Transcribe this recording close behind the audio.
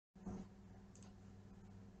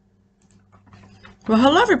Well,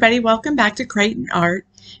 hello everybody. Welcome back to Creighton Art.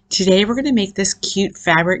 Today we're going to make this cute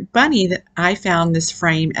fabric bunny that I found this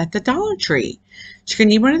frame at the Dollar Tree. So you're going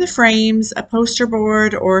to need one of the frames, a poster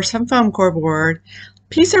board or some foam core board,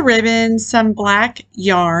 piece of ribbon, some black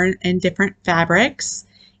yarn and different fabrics,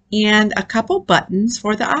 and a couple buttons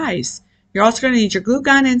for the eyes. You're also going to need your glue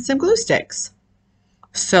gun and some glue sticks.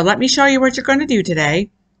 So let me show you what you're going to do today.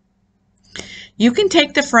 You can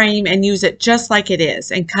take the frame and use it just like it is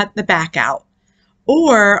and cut the back out.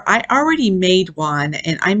 Or I already made one,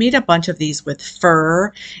 and I made a bunch of these with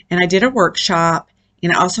fur, and I did a workshop,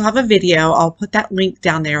 and I also have a video. I'll put that link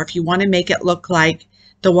down there. If you want to make it look like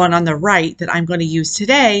the one on the right that I'm going to use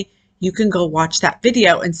today, you can go watch that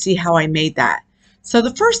video and see how I made that. So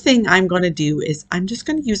the first thing I'm going to do is I'm just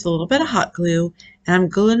going to use a little bit of hot glue, and I'm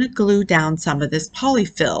going to glue down some of this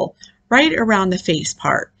polyfill right around the face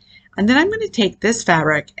part. And then I'm going to take this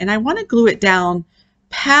fabric, and I want to glue it down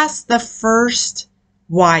past the first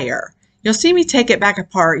wire. You'll see me take it back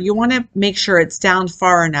apart. You want to make sure it's down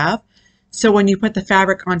far enough so when you put the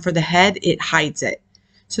fabric on for the head, it hides it.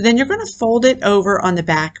 So then you're going to fold it over on the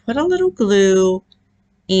back, put a little glue,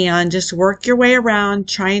 and just work your way around,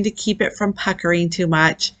 trying to keep it from puckering too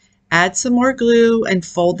much. Add some more glue and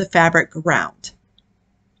fold the fabric around.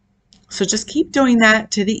 So just keep doing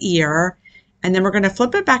that to the ear, and then we're going to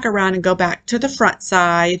flip it back around and go back to the front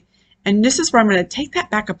side. And this is where I'm going to take that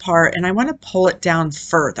back apart, and I want to pull it down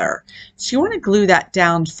further. So you want to glue that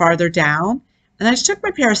down farther down. And I just took my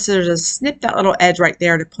pair of scissors and snipped that little edge right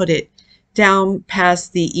there to put it down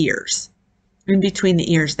past the ears, in between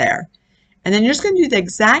the ears there. And then you're just going to do the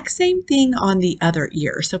exact same thing on the other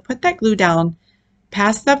ear. So put that glue down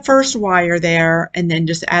past the first wire there, and then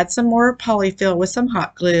just add some more polyfill with some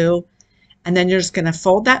hot glue. And then you're just going to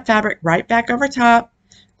fold that fabric right back over top.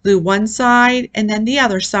 Glue one side and then the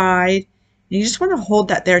other side. And you just want to hold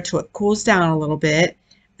that there till it cools down a little bit.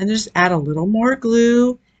 And just add a little more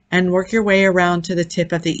glue and work your way around to the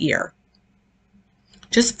tip of the ear.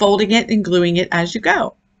 Just folding it and gluing it as you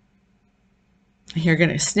go. You're going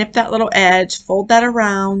to snip that little edge, fold that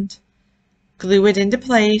around, glue it into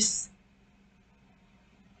place,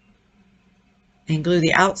 and glue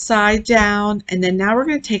the outside down. And then now we're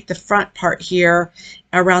going to take the front part here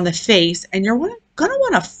around the face, and you're going to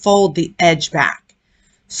want to fold the edge back.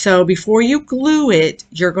 So before you glue it,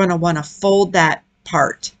 you're going to want to fold that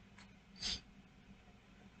part.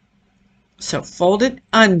 So fold it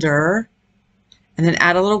under and then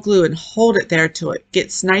add a little glue and hold it there till it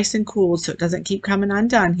gets nice and cool so it doesn't keep coming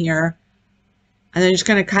undone here. And then you're just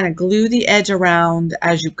going to kind of glue the edge around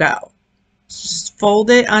as you go. Just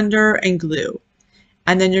fold it under and glue.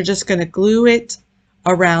 And then you're just going to glue it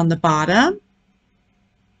around the bottom.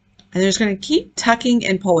 And you're just going to keep tucking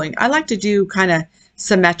and pulling. I like to do kind of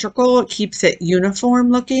symmetrical. It keeps it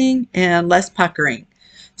uniform looking and less puckering.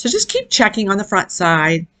 So just keep checking on the front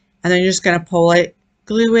side. And then you're just going to pull it,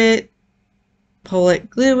 glue it, pull it,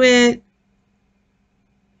 glue it.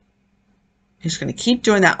 You're just going to keep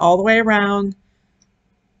doing that all the way around.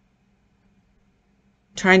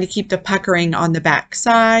 Trying to keep the puckering on the back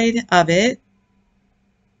side of it.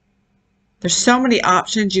 There's so many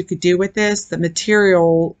options you could do with this. The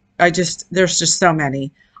material, there's just so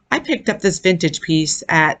many. I picked up this vintage piece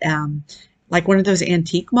at like one of those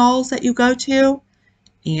antique malls that you go to,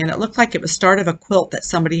 and it looked like it was start of a quilt that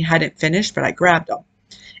somebody hadn't finished, but I grabbed them.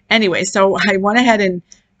 Anyway, so I went ahead and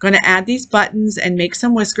going to add these buttons and make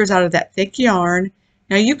some whiskers out of that thick yarn.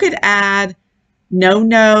 Now you could add no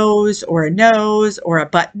nose or a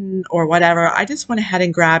button or whatever. I just went ahead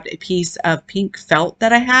and grabbed a piece of pink felt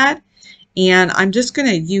that I had, and I'm just going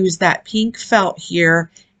to use that pink felt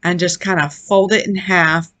here and just kind of fold it in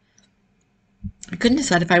half. I couldn't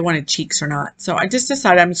decide if I wanted cheeks or not. So I just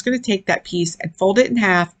decided I'm just going to take that piece and fold it in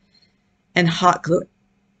half and hot glue it.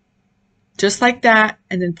 Just like that,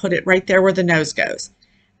 and then put it right there where the nose goes.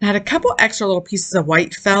 I had a couple extra little pieces of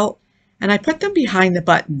white felt, and I put them behind the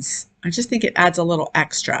buttons. I just think it adds a little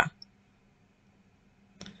extra.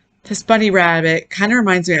 This bunny rabbit kind of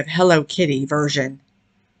reminds me of Hello Kitty version,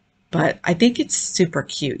 but I think it's super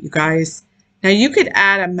cute, you guys. Now you could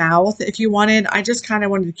add a mouth if you wanted. I just kind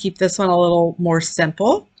of wanted to keep this one a little more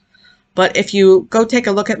simple. But if you go take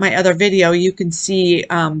a look at my other video, you can see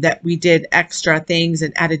that we did extra things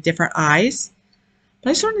and added different eyes.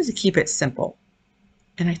 But I just wanted to keep it simple.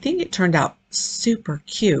 And I think it turned out super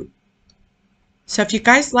cute. So if you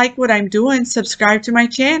guys like what I'm doing, subscribe to my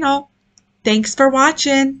channel. Thanks for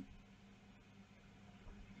watching.